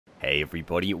Hey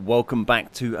everybody, welcome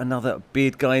back to another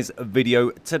Beard Guys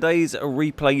video. Today's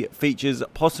replay features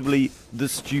possibly the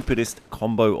stupidest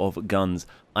combo of guns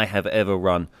I have ever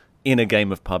run in a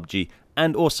game of PUBG,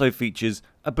 and also features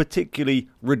a particularly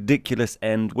ridiculous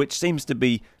end which seems to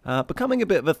be becoming a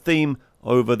bit of a theme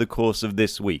over the course of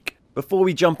this week. Before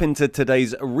we jump into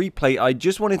today's replay, I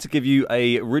just wanted to give you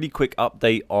a really quick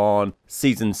update on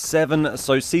Season 7.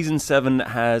 So Season 7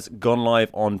 has gone live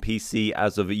on PC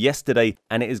as of yesterday,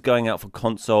 and it is going out for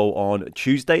console on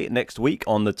Tuesday next week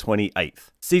on the 28th.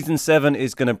 Season 7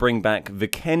 is going to bring back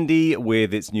Vikendi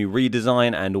with its new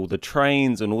redesign and all the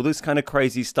trains and all this kind of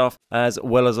crazy stuff, as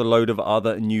well as a load of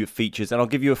other new features. And I'll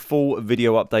give you a full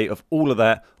video update of all of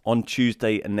that on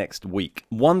Tuesday next week.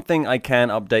 One thing I can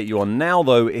update you on now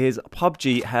though is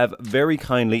PUBG have very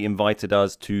kindly invited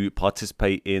us to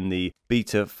participate in the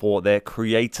beta for their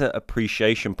creator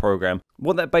appreciation program.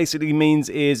 What that basically means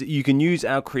is you can use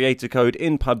our creator code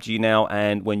in PUBG now,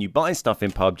 and when you buy stuff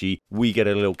in PUBG, we get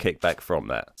a little kickback from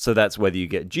that. So that's whether you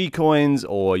get G coins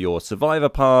or your survivor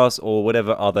pass or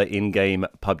whatever other in-game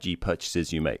PUBG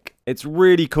purchases you make. It's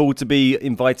really cool to be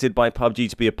invited by PUBG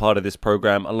to be a part of this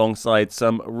program alongside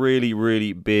some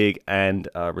really big and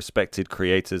respected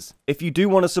creators. If you do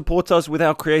want to support us with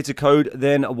our creator code,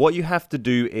 then what you have to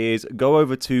do is go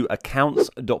over to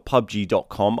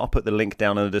accounts.pubg.com. I'll put the link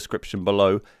down in the description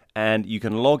below, and you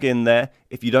can log in there.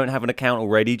 If you don't have an account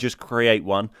already, just create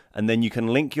one, and then you can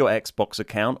link your Xbox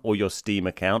account or your Steam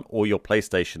account or your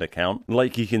PlayStation account.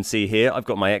 Like you can see here, I've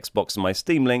got my Xbox and my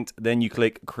Steam linked. Then you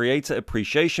click Creator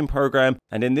Appreciation Program,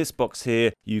 and in this box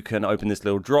here, you can open this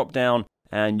little drop down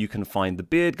and you can find the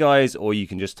Beard Guys, or you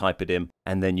can just type it in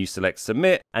and then you select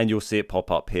submit and you'll see it pop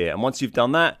up here. And once you've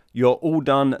done that, you're all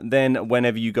done. Then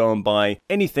whenever you go and buy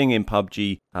anything in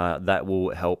PUBG, that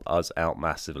will help us out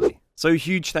massively. So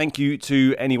huge thank you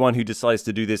to anyone who decides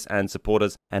to do this and support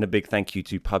us, and a big thank you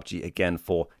to PUBG again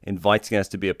for inviting us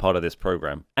to be a part of this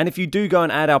program. And if you do go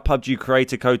and add our PUBG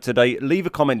creator code today, leave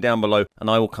a comment down below and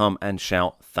I will come and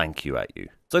shout thank you at you.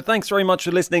 So thanks very much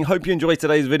for listening. Hope you enjoyed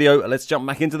today's video. Let's jump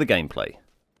back into the gameplay.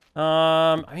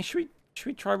 I mean, should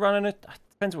we try running it?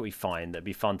 Depends what we find. That'd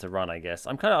be fun to run, I guess.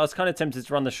 I was kind of tempted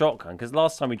to run the shotgun, because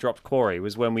last time we dropped Quarry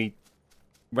was when we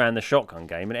ran the shotgun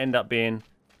game, and it ended up being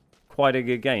quite a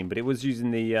good game. But it was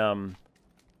using the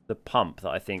pump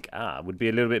that I think would be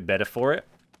a little bit better for it.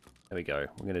 There we go.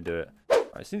 We're gonna do it. All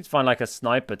right, so we need to find like a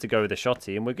sniper to go with the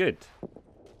shotty, and we're good.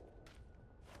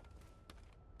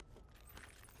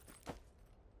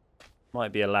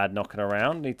 Might be a lad knocking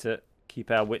around. Need to keep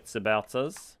our wits about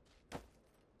us.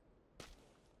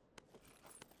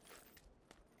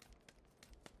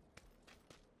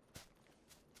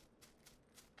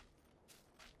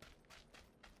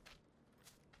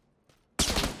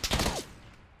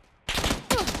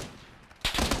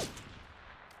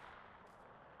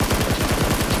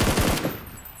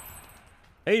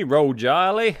 Hey, roll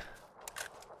Charlie.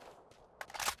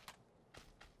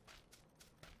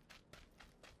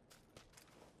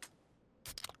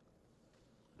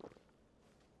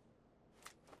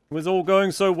 It was all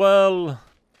going so well,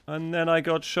 and then I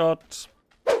got shot.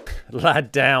 Lad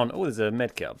down. Oh, there's a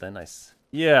medkit up there. Nice.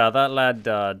 Yeah, that lad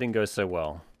didn't go so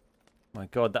well. My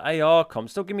God, the AR comp.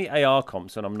 Still give me AR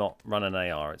comps when I'm not running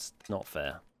AR. It's not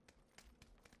fair.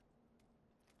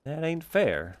 That ain't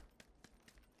fair.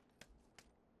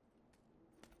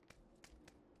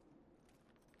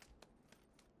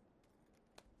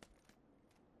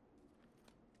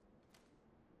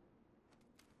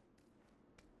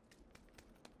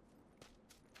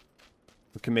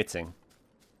 We're committing.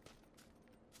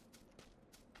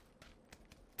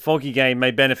 Foggy game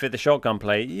may benefit the shotgun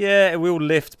play. Yeah, it will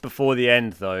lift before the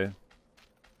end, though.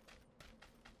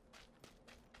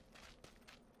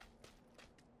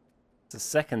 It's a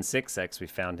second 6x we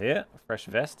found here. Fresh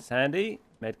vest is handy.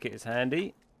 Medkit is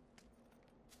handy.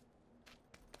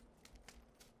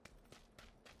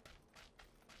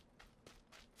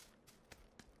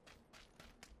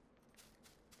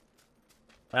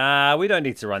 We don't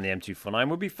need to run the M249.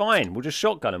 We'll be fine. We'll just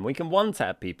shotgun them. We can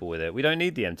one-tap people with it. We don't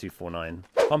need the M249.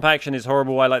 Pump action is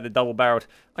horrible. I like the double-barreled.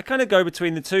 I kind of go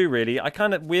between the two, really.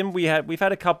 We've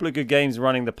had a couple of good games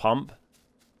running the pump.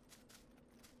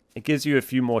 It gives you a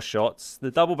few more shots. The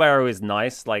double barrel is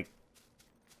nice. Like,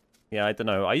 yeah, I don't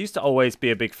know. I used to always be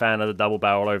a big fan of the double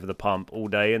barrel over the pump all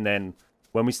day, and then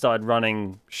when we started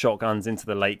running shotguns into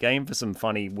the late game for some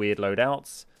funny, weird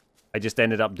loadouts, I just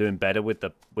ended up doing better with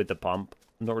the pump.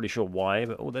 I'm not really sure why,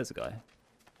 but oh, there's a guy.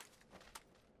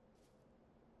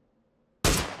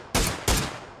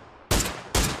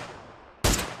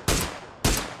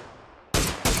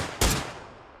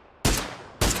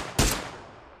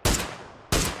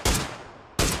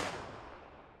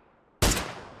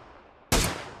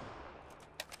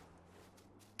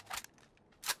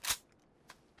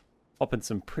 Popping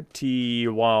some pretty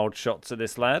wild shots at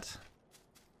this lad.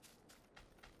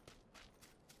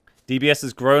 DBS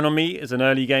has grown on me as an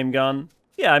early game gun.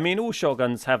 Yeah, I mean, all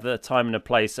shotguns have their time and a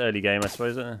place early game, I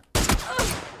suppose. Oh,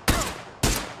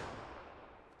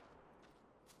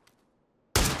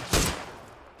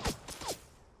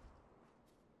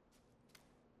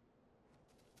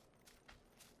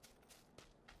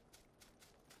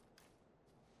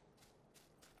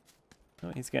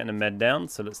 he's getting a med down,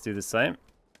 so let's do the same.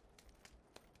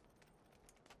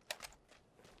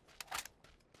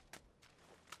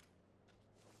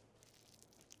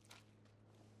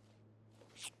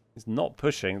 He's not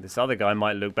pushing. This other guy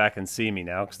might look back and see me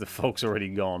now because the fog's already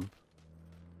gone.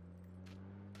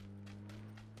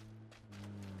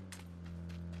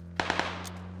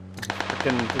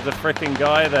 There's a freaking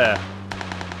guy there.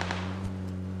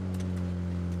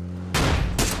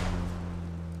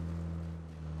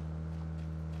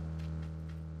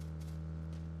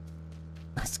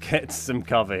 Let's get some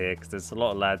cover here because there's a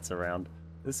lot of lads around.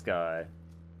 This guy.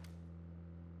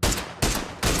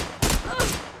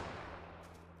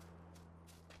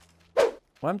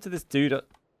 What happened to this dude?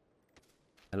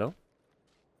 Hello?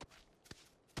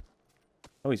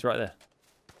 Oh, he's right there.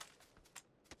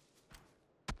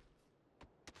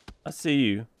 I see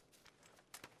you.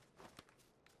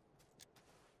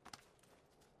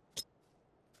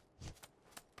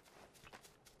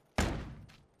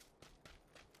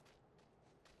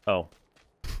 Oh.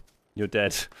 You're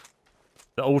dead.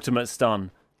 The ultimate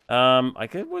stun. I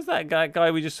guess, was that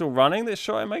guy we just saw running that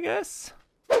shot him, I guess?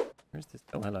 Where's this?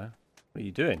 Oh, hello. What are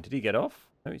you doing? Did he get off?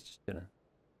 No, he's just gonna...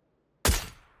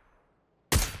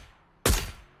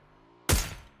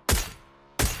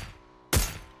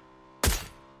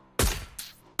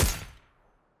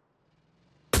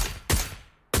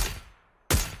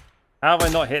 How have I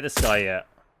not hit this guy yet?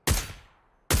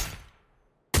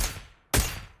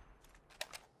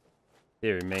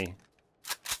 Dear me.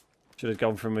 Should have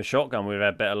gone from a shotgun. We'd have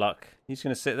had better luck. He's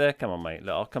going to sit there? Come on, mate.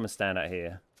 Look, I'll come and stand out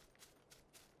here.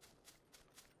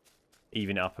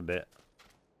 Even it up a bit.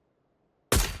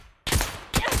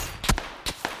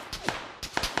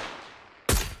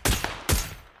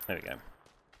 There we go.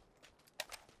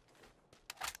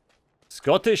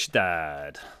 Scottish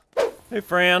dad. Hey,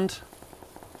 friend.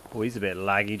 Oh, he's a bit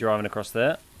laggy driving across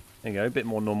there. There you go. A bit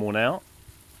more normal now.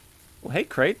 Oh, hey,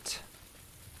 crate.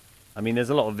 I mean, there's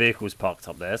a lot of vehicles parked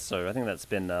up there, so I think that's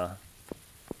been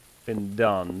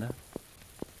done.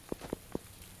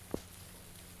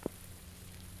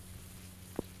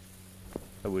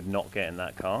 I would not get in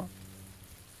that car.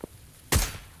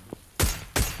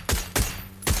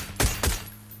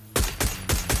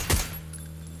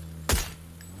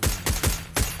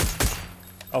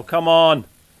 Oh, come on!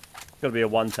 Gotta be a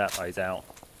one tap. Oh, he's out.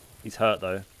 He's hurt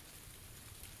though.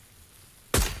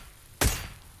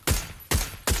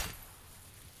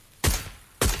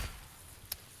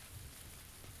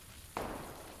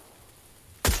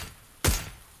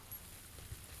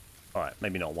 Alright,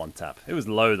 maybe not one tap. It was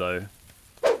low though.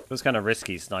 It was kind of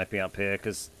risky sniping up here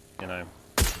because, you know,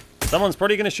 someone's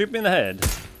probably going to shoot me in the head.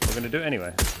 We're going to do it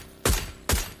anyway.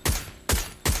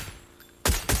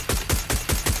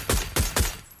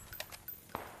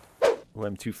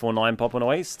 M249 popping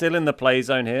away. Still in the play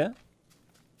zone here.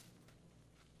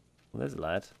 Well, there's a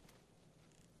lad.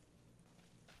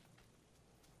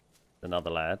 Another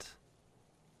lad.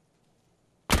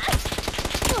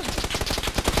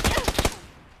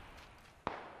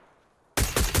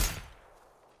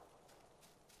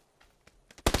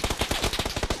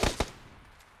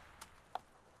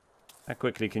 How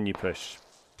quickly can you push?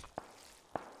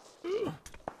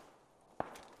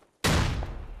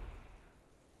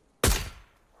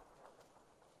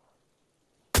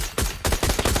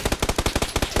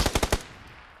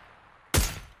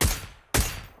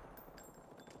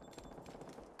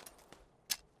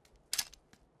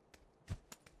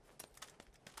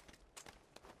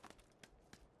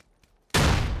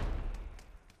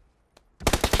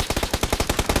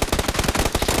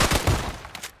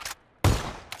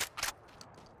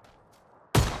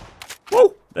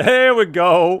 There we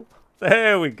go.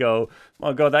 There we go.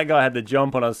 My god, that guy had the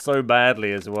jump on us so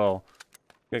badly as well.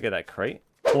 Go get that crate.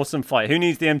 Awesome fight. Who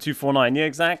needs the M249? Yeah,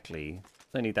 exactly.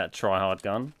 Don't need that try-hard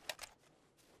gun.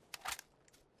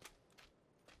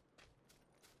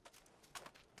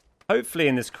 Hopefully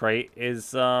in this crate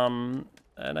is an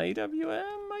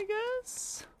AWM, I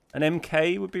guess? An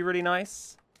MK would be really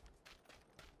nice.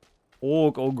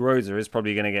 Or Grozer is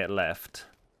probably going to get left.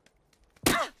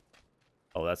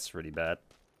 Oh, that's really bad.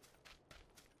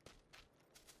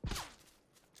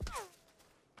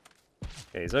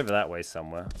 Okay, he's over that way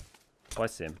somewhere. Oh, I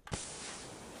see him.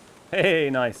 Hey,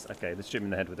 nice. Okay, let's shoot him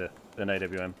in the head with an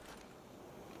AWM.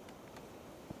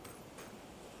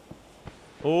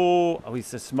 Oh,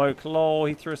 he's a smoke. Lol,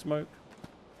 he threw a smoke.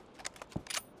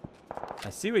 I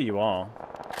see where you are.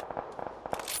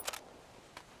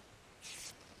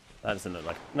 That doesn't look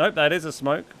like... Nope, that is a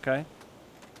smoke. Okay.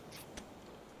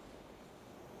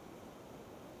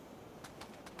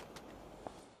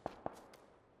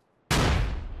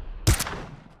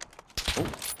 Oh.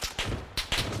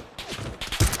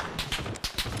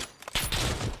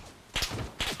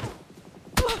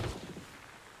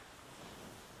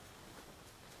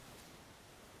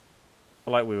 I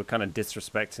feel like we were kind of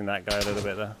disrespecting that guy a little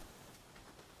bit there.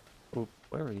 Oh,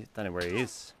 where are you? Don't know where he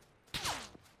is.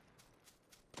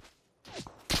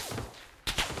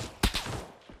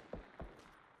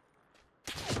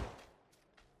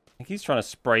 I think he's trying to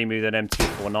spray me with an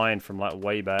M249 from like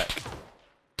way back.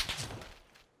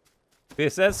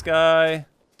 VSS guy. I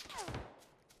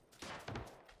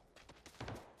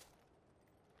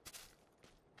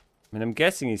mean, I'm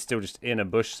guessing he's still just in a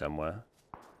bush somewhere.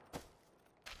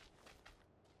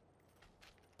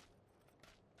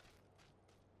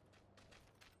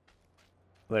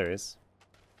 There he is.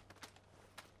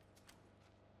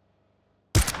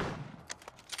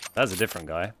 That's a different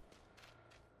guy.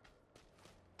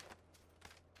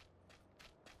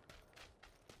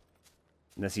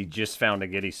 Unless he just found a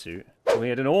giddy suit. We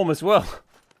had an orm as well.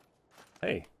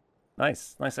 Hey,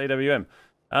 nice. Nice AWM.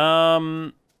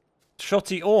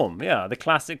 Shotty orm. Yeah, the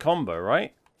classic combo,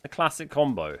 right? The classic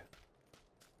combo.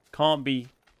 Can't be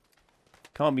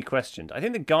questioned. I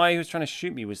think the guy who was trying to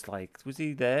shoot me was like... Was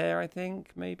he there, I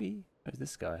think? Maybe? Where's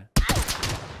this guy?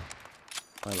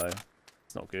 Hello.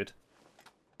 It's not good.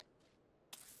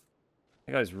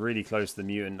 That guy's really close to the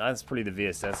mutant. That's probably the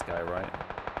VSS guy, right?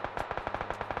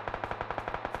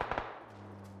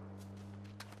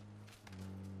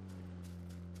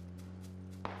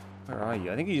 Where are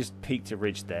you? I think he just peeked a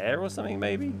ridge there or something,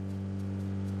 maybe?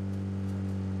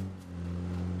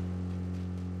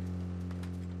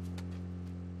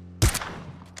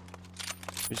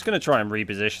 I'm just going to try and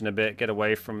reposition a bit, get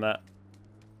away from that.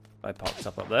 I popped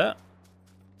up there.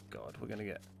 God, we're going to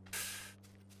get...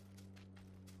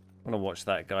 I'm going to watch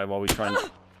that guy while we try and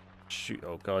shoot.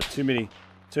 Oh, God, too many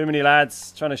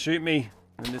lads trying to shoot me.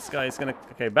 And this guy's going to...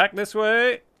 Okay, back this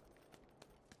way.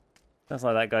 Sounds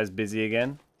like that guy's busy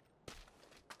again.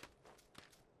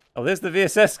 Oh, there's the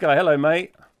VSS guy. Hello,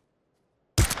 mate.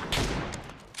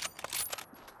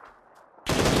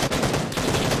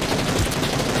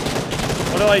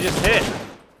 What did I just hit?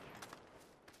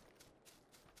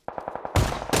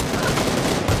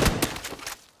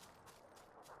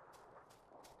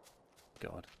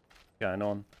 God. What's going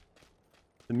on?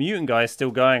 The mutant guy is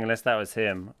still going unless that was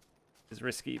him. It's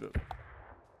risky, but...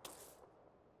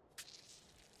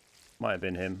 Might have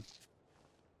been him.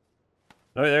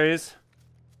 No, there he is.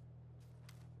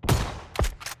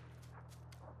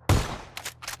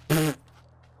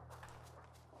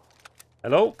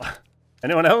 Hello?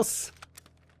 Anyone else?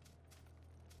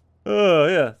 Oh,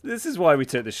 yeah. This is why we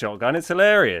took the shotgun. It's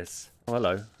hilarious. Oh,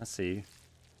 hello. I see you.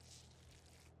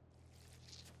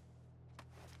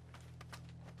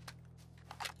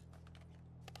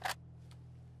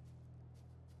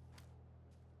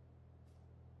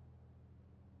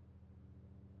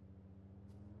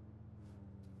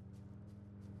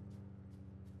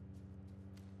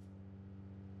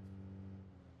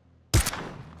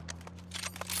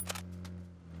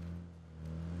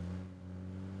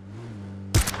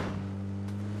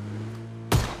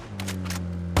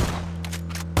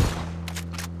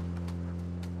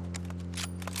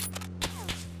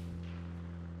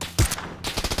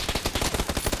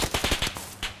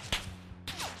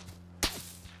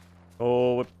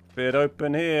 Oh, we're a bit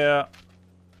open here.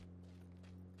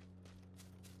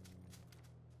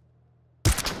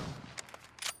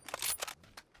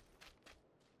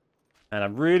 And I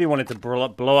really wanted to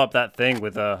blow up that thing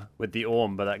with the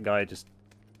orm, but that guy just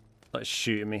started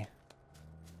shooting me.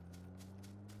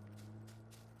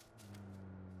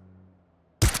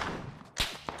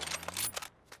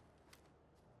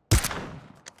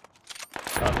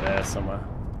 Up there somewhere.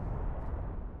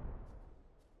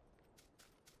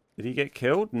 Did he get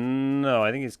killed? No,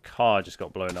 I think his car just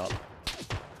got blown up.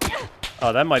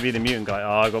 Oh, that might be the mutant guy.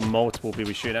 Oh, I've got multiple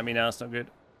people shooting at me now. It's not good.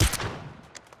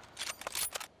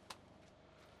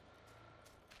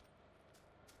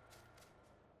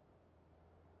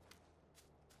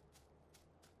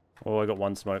 Oh, I got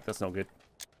one smoke. That's not good.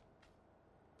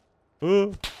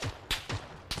 Ooh.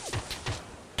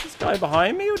 This guy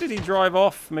behind me, or did he drive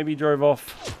off? Maybe he drove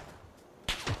off.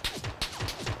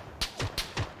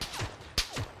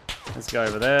 This guy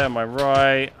over there, on my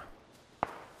right.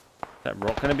 That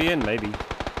rock gonna be in? Maybe.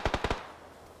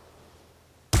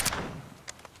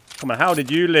 Come on, how did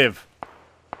you live?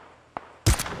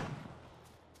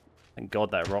 Thank God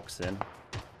that rock's in.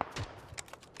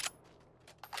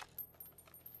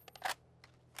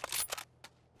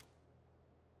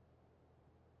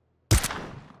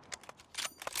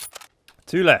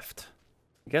 Two left.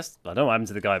 I guess, I don't know what happened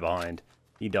to the guy behind.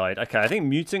 He died. Okay, I think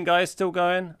mutant guy is still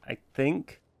going. I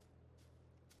think.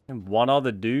 And one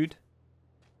other dude.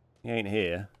 He ain't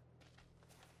here.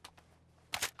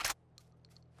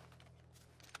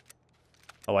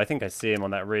 Oh, I think I see him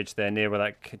on that ridge there near where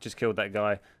that just killed that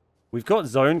guy. We've got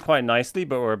zoned quite nicely,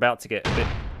 but we're about to get a bit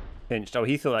pinched. Oh,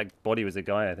 he thought that body was a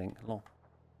guy, I think. Oh.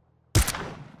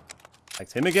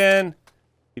 Takes him again.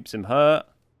 Keeps him hurt.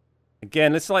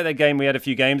 Again, it's like that game we had a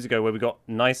few games ago where we got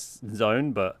nice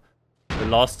zone, but the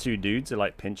last two dudes are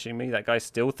like pinching me. That guy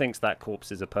still thinks that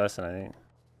corpse is a person, I think.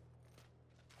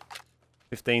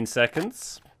 15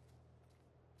 seconds.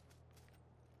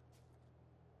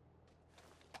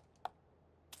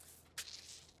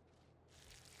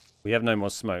 We have no more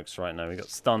smokes right now. We got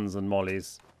stuns and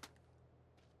mollies.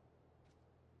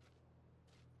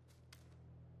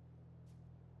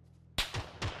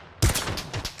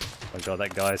 Oh my god,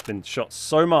 that guy's been shot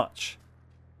so much.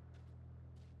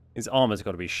 His armor's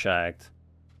got to be shagged.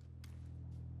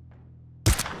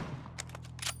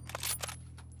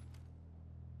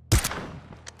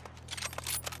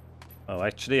 Oh,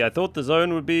 actually, I thought the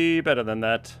zone would be better than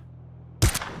that.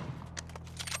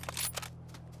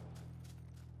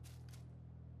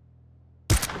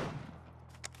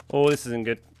 Oh, this isn't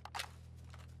good.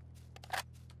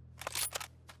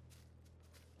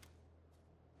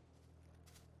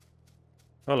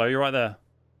 Hello, you're right there.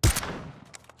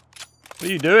 What are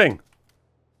you doing?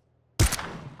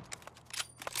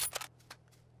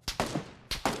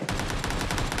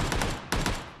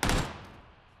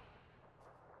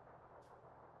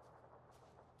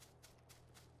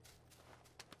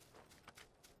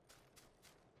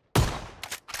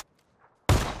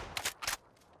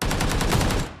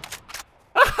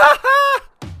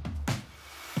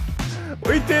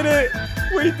 We did it!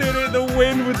 We did it! The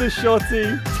win with the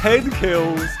shotty. 10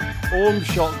 kills. Orm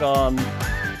shotgun.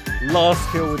 Last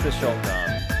kill with the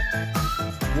shotgun.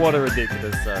 What a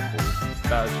ridiculous circle.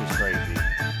 That was just crazy.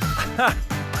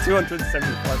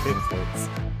 275 hit points.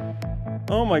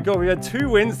 Oh my god, we had 2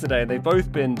 wins today and they've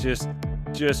both been just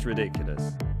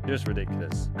ridiculous. Just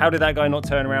ridiculous. How did that guy not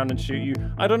turn around and shoot you?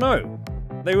 I don't know.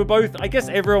 They were both, I guess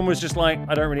everyone was just like,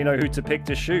 I don't really know who to pick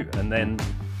to shoot. And then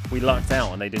we lucked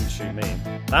out and they didn't shoot me.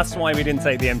 That's why we didn't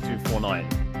take the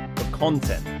M249. For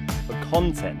content. For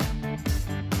content.